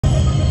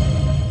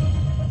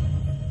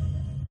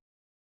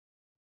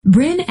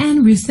Brye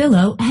Anne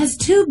Russillo has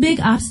two big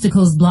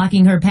obstacles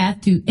blocking her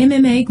path to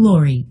MMA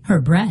glory.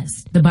 Her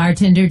breast. The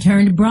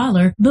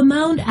bartender-turned-brawler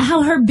bemoaned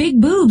how her big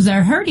boobs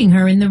are hurting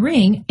her in the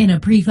ring in a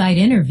pre-fight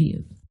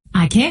interview.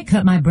 "I can't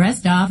cut my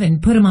breast off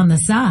and put them on the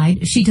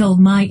side," she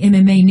told My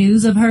MMA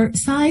News of her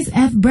size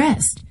F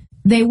breast.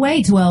 "They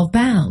weigh 12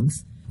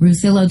 pounds.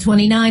 Russillo,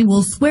 29,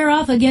 will square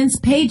off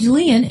against Paige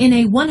Leon in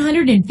a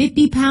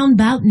 150-pound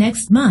bout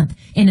next month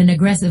in an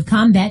aggressive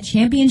combat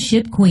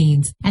championship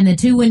Queens, and the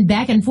two went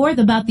back and forth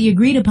about the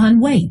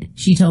agreed-upon weight,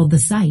 she told the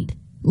site.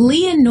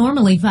 Leon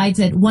normally fights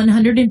at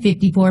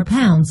 154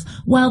 pounds,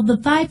 while the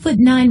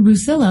 5'9"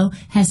 Russillo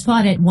has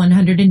fought at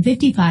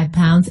 155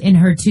 pounds in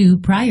her two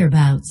prior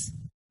bouts.